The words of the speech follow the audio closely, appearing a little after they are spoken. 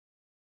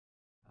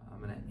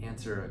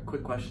answer a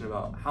quick question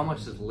about how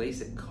much does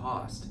LASIK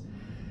cost.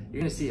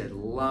 You're going to see a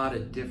lot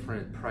of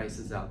different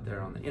prices out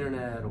there on the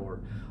internet or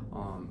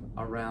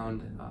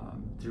around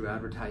through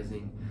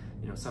advertising.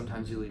 You know,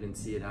 sometimes you'll even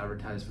see it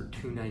advertised for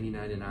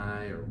 $2.99 an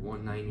eye or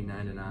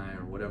 $1.99 an eye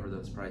or whatever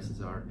those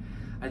prices are.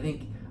 I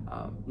think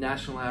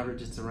national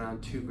average it's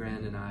around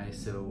 $2,000 an eye,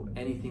 so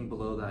anything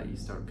below that you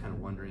start kind of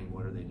wondering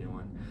what are they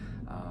doing.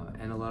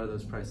 And a lot of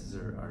those prices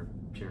are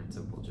pure and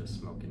simple, just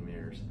smoke and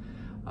mirrors.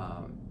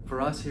 For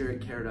us here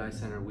at Carrot Eye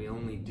Center, we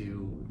only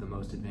do the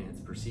most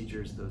advanced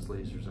procedures. Those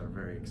lasers are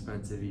very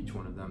expensive. Each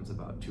one of them is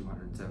about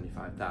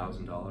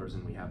 $275,000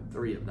 and we have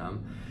 3 of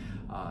them.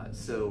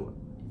 So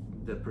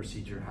the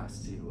procedure has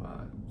to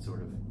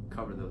sort of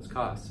cover those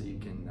costs, so you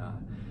can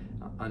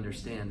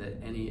understand that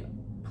any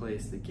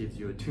place that gives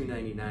you a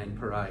 $2.99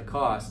 per eye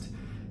cost,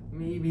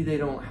 maybe they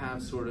don't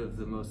have sort of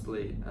the most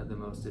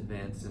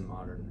advanced and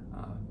modern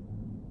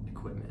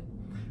equipment.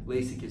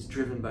 LASIK is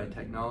driven by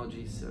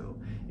technology, so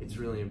it's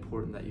really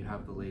important that you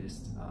have the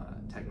latest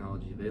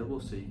technology available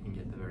so you can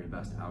get the very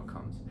best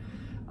outcomes.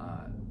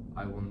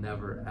 I will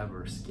never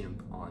ever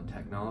skimp on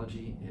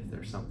technology. If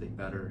there's something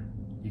better,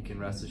 you can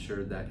rest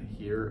assured that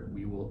here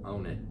we will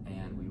own it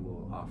and we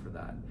will offer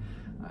that.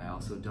 I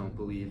also don't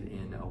believe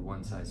in a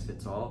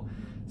one-size-fits-all,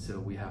 so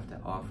we have to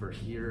offer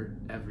here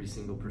every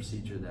single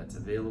procedure that's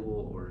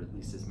available, or at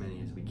least as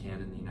many as we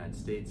can in the United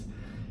States,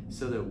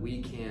 so that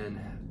we can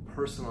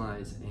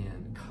personalize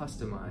and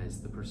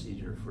customize the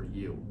procedure for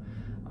you.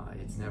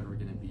 It's never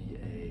going to be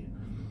a,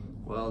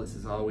 well, this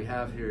is all we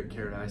have here at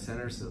Carrot Eye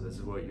Center, so this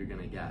is what you're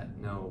going to get.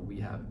 No, we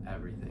have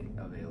everything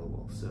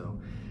available. So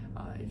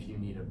if you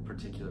need a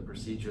particular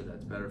procedure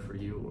that's better for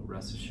you,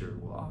 rest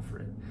assured we'll offer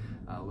it.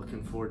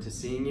 Looking forward to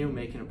seeing you.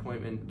 Make an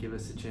appointment, give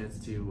us a chance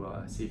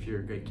to see if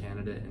you're a great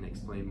candidate and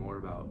explain more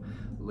about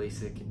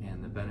LASIK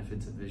and the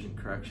benefits of vision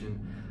correction.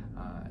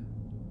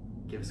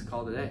 Give us a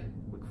call today.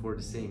 Look forward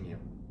to seeing you.